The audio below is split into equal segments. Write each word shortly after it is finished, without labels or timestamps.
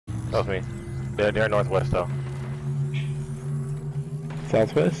That was me. They're northwest though.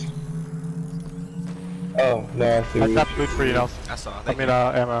 Southwest? Oh, no, I see. I got loot for you, Nelson. I saw. I mean,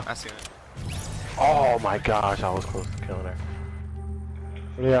 ammo. I see it. Oh my gosh, I was close to killing her.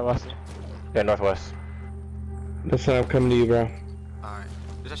 Yeah, Leslie. Yeah, northwest. Listen, I'm coming to you, bro. Alright.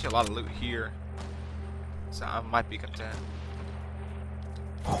 There's actually a lot of loot here. So I might be content.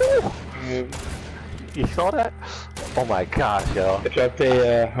 You saw that? Oh my gosh, yo. I dropped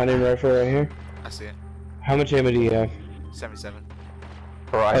a hunting rifle right here. I see it. How much ammo do you have? 77.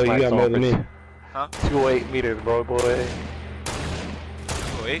 Bro, Oh, you got more than me. Huh? 208 meters, bro, boy.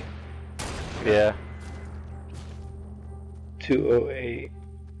 208? Yeah. 208.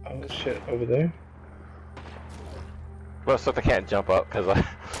 Oh shit, over there? Well, stuff I can't jump up, cause I...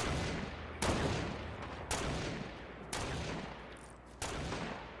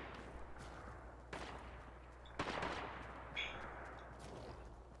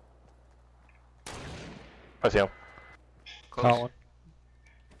 I see him. Close. One.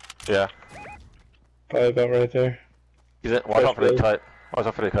 Yeah. Probably about right there. He's in. Watch out for the cut. Watch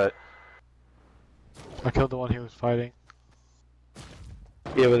out for the cut. I killed the one he was fighting.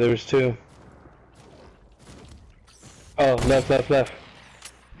 Yeah, but there was two. Oh, left.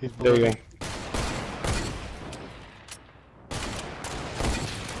 He's There you go.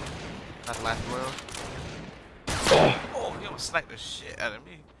 Not the last blow. Oh, he almost sniped the shit out of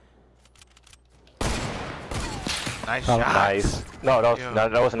me. Nice shot. Nice. No,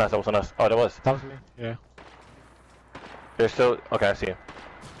 that wasn't us. That wasn't us. Oh, that was. That was me. Yeah. There's still. Okay, I see him.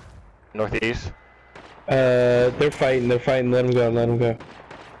 Northeast. They're fighting. Let them go.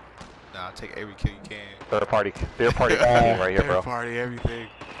 Nah, take every kill you can. Third party team right here, bro. Third party, everything.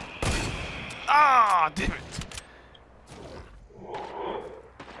 Ah, damn it.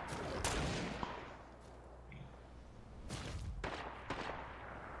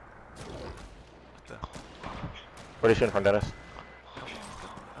 What are you shooting from, Dennis?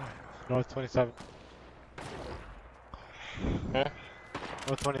 North 27. Hmm?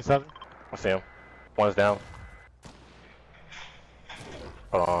 North 27. I see him. One's down.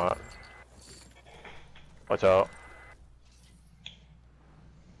 Hold on. Watch out.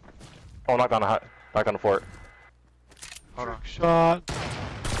 Oh, knocked on the fort. Hold on. Shot.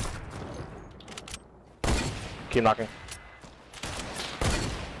 Keep knocking.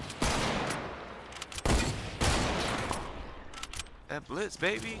 That blitz,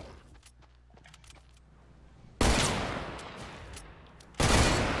 baby.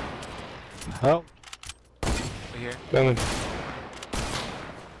 Help. We're here. Coming.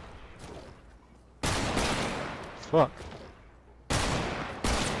 Fuck.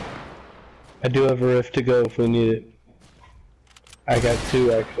 I do have a rift to go if we need it. I got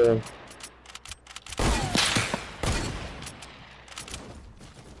two actually.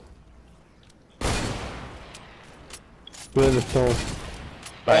 We're in the storm.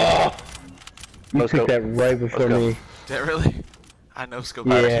 Right. You Let's took go. that right before Let's go. me. Is that really? I know scope.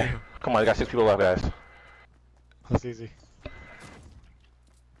 Yeah. Come on, I got 6 people left, guys. That's easy.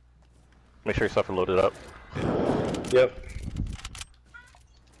 Make sure your stuff are loaded up. Yep.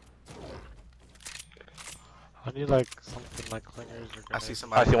 I need like something like clingers or grenades. I see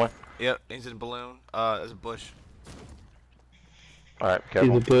somebody. I see one. Yep, he's in a balloon. There's a bush. Alright, See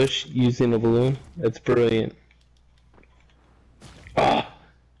careful. the bush using a balloon? That's brilliant. Ah!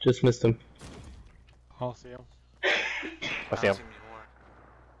 Just missed him. I'll see him. I see him. See me more.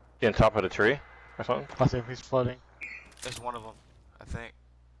 He on top of the tree or something? I see him. He's floating. There's one of them, I think.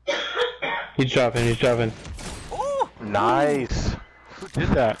 He's dropping. Ooh! Nice. Who did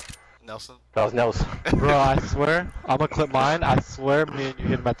that? Nelson. That was Nels. Bro, I swear. I'm gonna clip mine. I swear me and you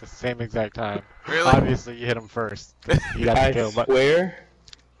hit him at the same exact time. Really? Obviously, you hit him first. You got the I kill, but swear,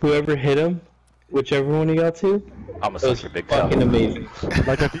 whoever hit him, whichever one he got to, I'm a it was such a big shot. fucking amazing.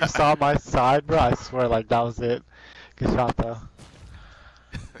 like if you saw my side, bro, I swear like that was it. Good shot though.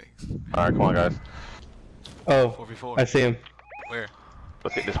 Thanks. Alright, come on, guys. Oh, 4v4. I see him. Where?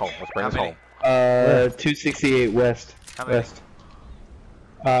 Let's get this home. Let's bring How this many? home. 268 west. How many? West.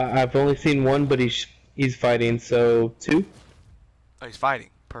 I've only seen one, but he's fighting, so 2? Oh, he's fighting.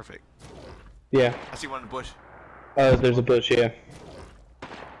 Perfect. Yeah. I see one in the bush. There's a bush, yeah.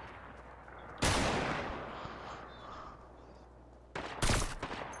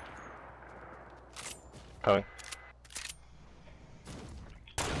 Coming.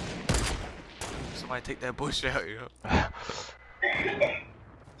 Somebody take that bush out, yo.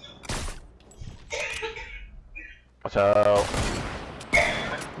 Watch out.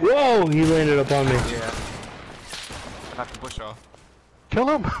 Whoa! He landed up on me. Yeah. I knocked the bush off. Kill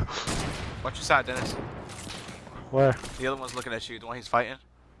him. Watch your side, Dennis. Where? The other one's looking at you. The one he's fighting.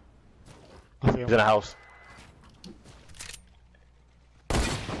 I see He's him. in a house.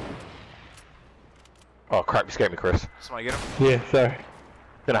 Oh crap, you scared me, Chris. Somebody get him. Yeah, sorry.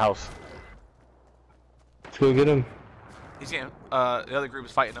 He's in a house. Let's go get him. He's getting, the other group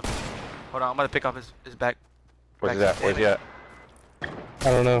is fighting him. Hold on, I'm gonna pick up his back. Where's he at? Where's he at? I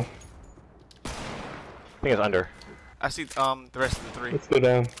don't know. I think it's under. I see, the rest of the three. Let's go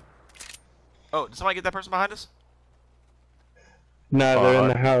down. Oh, did somebody get that person behind us? Nah, they're in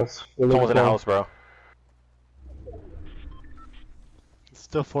the house. We're looking Someone's in the for 'em. house, bro. It's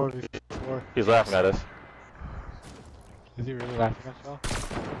still 4v4. He's laughing at us. Is he really laughing at y'all?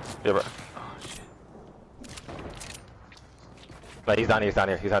 Yeah, bro. Oh, shit. No, he's down here, he's down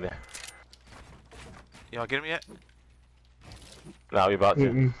here, he's down here. Y'all get him yet? No, we about to.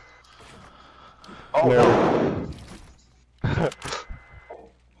 Mm-mm. Oh, No.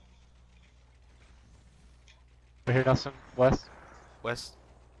 We're here, Nelson. West. West?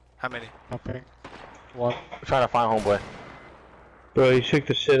 How many? Jumping. One. We're trying to find homeboy. Bro, he shook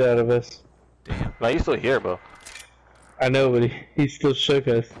the shit out of us. Damn. No, he's still here, bro. I know, but he still shook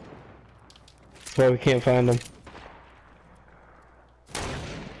us. That's why we can't find him.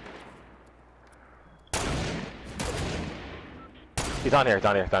 He's on here, he's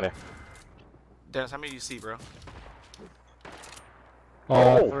on here, he's on here. Dennis, how many do you see, bro?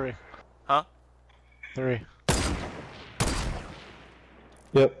 Oh. 3. Huh? 3.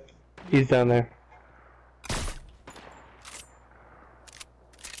 Yep. He's down there.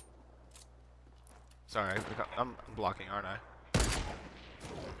 Sorry, I'm blocking, aren't I?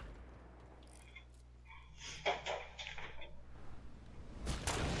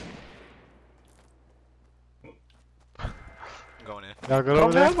 I'm going in. Y'all good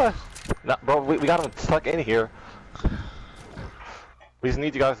over there? No, bro, we got him stuck in here. We just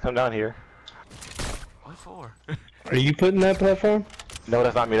need you guys to come down here. What for? Are you putting that platform? No,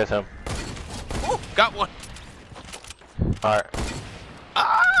 that's not me, that's him. Oh, got one. Alright.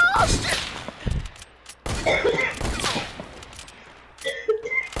 Ah, shit.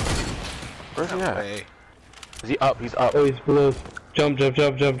 Where's he No at? way. Is he up? He's up. Oh, he's below. Jump, jump,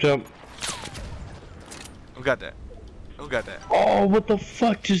 jump, jump, jump. Who got that? Who got that? Oh, what the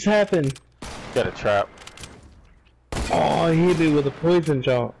fuck just happened? Got a trap. Oh, he hit me with a poison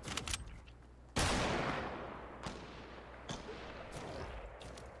jump.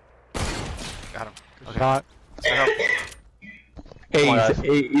 Got him. Good Okay. shot. So help. Hey, Come on, he's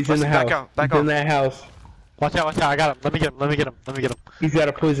in the Let's back house. out, back He's in off. that house. Watch out, watch out. I got him. Let me get him. Let me get him. Let me get him. He's got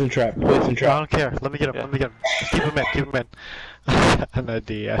a poison trap. Poison I trap. don't care. Let me get him. Yeah. Let me get him. Just keep him in. Keep him in. An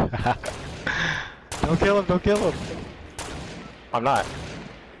idea. Don't kill him. Don't kill him. I'm not.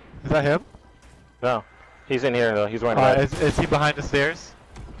 Is that him? No. He's in here though. He's wearing Alright, red. is he behind the stairs?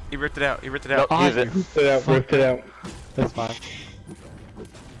 He ripped it out. He ripped it No, out. use it. Ripped it out, ripped it out. That's fine.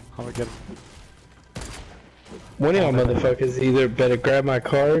 I'm gonna get him. One of y'all motherfuckers either better grab my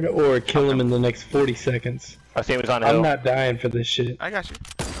card or kill him in the next 40 seconds. I see him. He's on the hill. I'm not dying for this shit. I got you.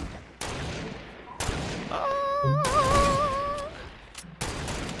 Oh,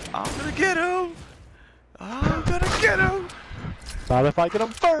 I'm gonna get him. I'm gonna get him. Not if I get him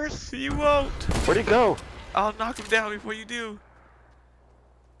first. You won't. Where'd he go? I'll knock him down before you do.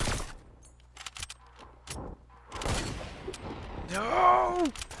 No.